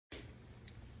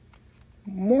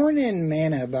Morning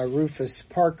Manna by Rufus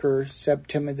Parker,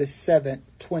 September the 7th,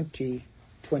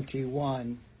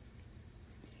 2021.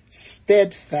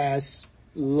 Steadfast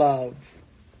love.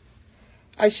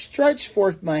 I stretch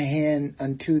forth my hand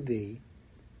unto thee.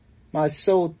 My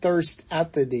soul thirsts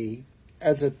after thee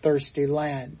as a thirsty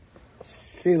land.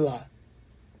 Selah.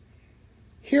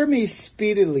 Hear me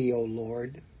speedily, O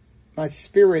Lord. My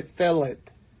spirit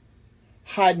faileth.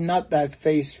 Hide not thy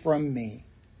face from me,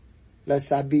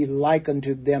 lest I be like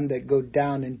unto them that go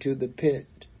down into the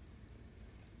pit.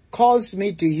 Cause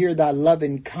me to hear thy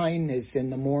loving kindness in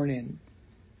the morning,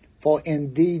 for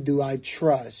in thee do I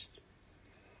trust.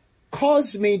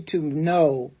 Cause me to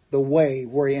know the way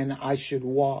wherein I should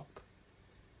walk,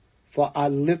 for I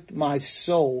lift my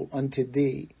soul unto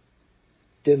thee.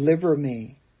 Deliver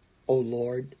me, O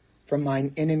Lord, from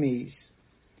mine enemies.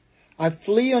 I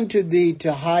flee unto thee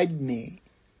to hide me.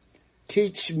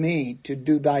 Teach me to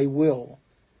do thy will,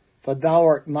 for thou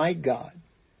art my God.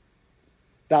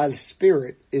 Thy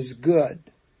spirit is good.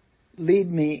 Lead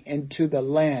me into the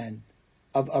land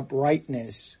of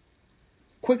uprightness.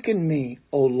 Quicken me,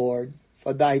 O Lord,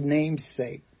 for thy name's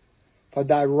sake. For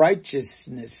thy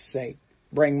righteousness' sake,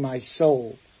 bring my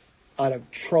soul out of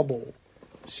trouble.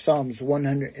 Psalms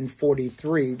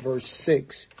 143, verse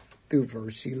 6 through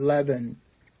verse 11.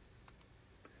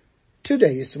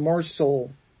 Today's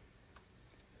morsel.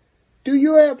 Do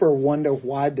you ever wonder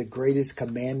why the greatest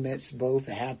commandments both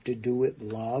have to do with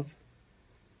love?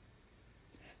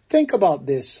 Think about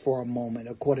this for a moment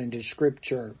according to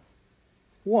Scripture.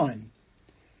 1.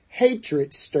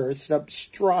 Hatred stirs up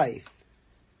strife,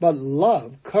 but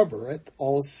love covereth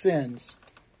all sins.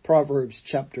 Proverbs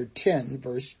chapter 10,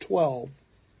 verse 12.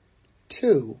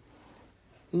 2.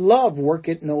 Love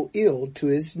worketh no ill to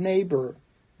his neighbor.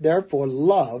 Therefore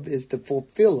love is the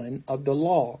fulfilling of the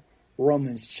law.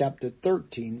 Romans chapter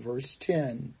 13, verse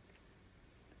 10.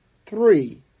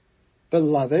 3.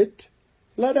 Beloved,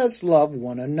 let us love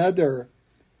one another,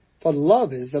 for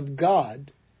love is of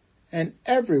God, and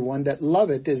everyone that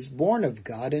loveth is born of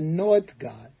God and knoweth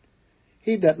God.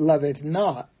 He that loveth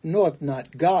not knoweth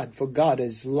not God, for God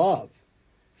is love.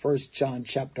 1 John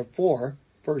chapter 4,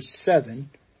 verse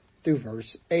 7 through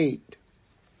verse 8.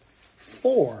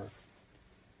 4.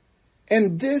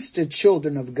 In this the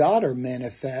children of God are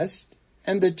manifest,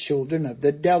 and the children of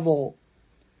the devil.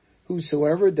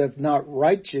 Whosoever doth not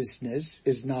righteousness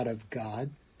is not of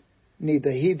God,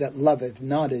 neither he that loveth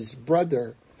not his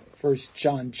brother. 1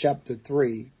 John chapter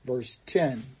 3, verse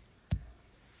 10.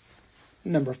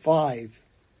 5.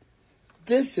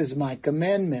 This is my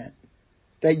commandment,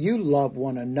 that you love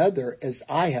one another as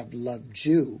I have loved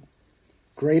you.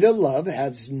 Greater love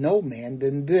has no man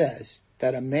than this,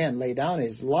 that a man lay down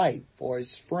his life for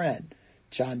his friend.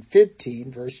 John 15,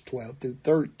 verse 12 through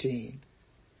 13.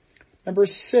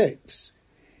 6.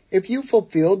 If you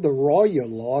fulfill the royal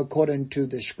law according to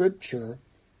the Scripture,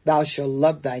 thou shalt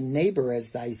love thy neighbor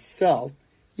as thyself,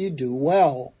 you do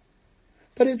well.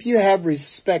 But if you have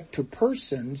respect to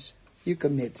persons, you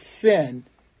commit sin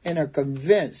and are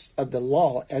convinced of the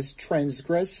law as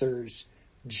transgressors.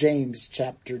 James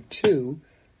chapter 2,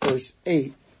 verse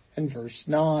 8 and verse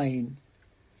 9.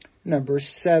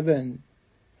 7.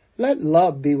 Let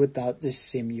love be without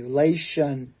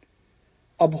dissimulation.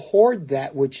 Abhor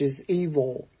that which is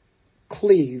evil.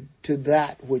 Cleave to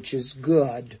that which is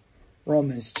good.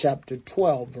 Romans chapter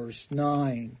 12, verse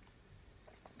 9.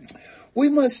 We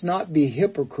must not be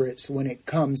hypocrites when it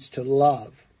comes to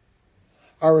love.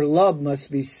 Our love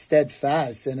must be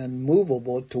steadfast and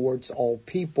unmovable towards all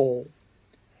people.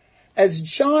 As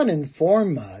John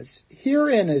informed us,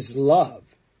 herein is love,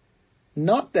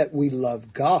 not that we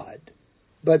love God,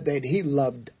 but that he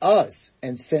loved us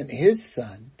and sent his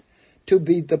Son to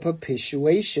be the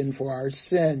propitiation for our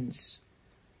sins.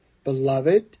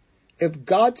 Beloved, if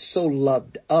God so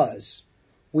loved us,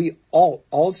 we ought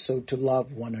also to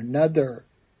love one another.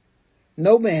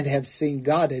 No man hath seen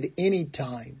God at any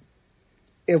time.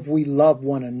 If we love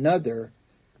one another,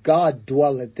 God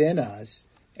dwelleth in us,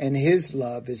 and his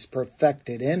love is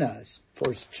perfected in us.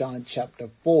 1 John chapter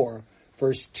 4,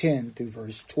 verse 10 through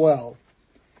verse 12.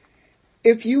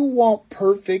 If you want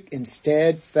perfect and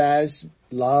steadfast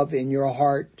love in your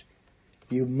heart,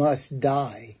 you must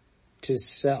die to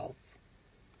self.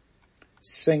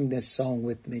 Sing this song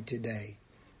with me today.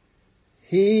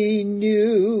 He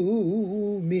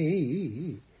knew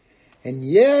me, and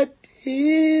yet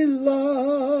he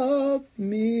loved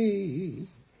me.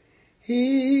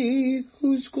 He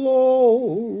whose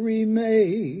glory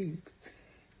makes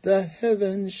the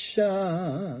heavens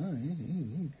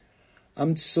shine.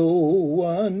 I'm so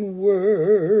unworthy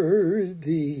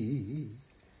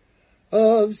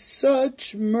of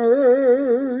such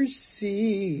mercy,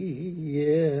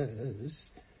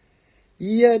 yes.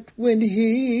 Yet when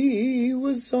he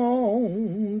was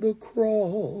on the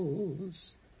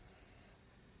cross,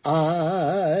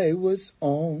 I was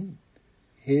on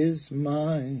his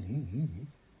mind.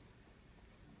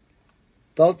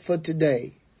 Thought for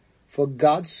today, for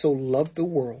God so loved the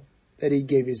world that he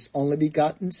gave his only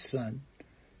begotten Son,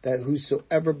 that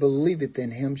whosoever believeth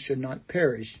in him should not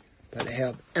perish, but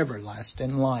have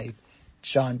everlasting life.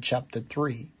 John chapter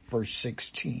 3, verse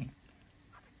 16.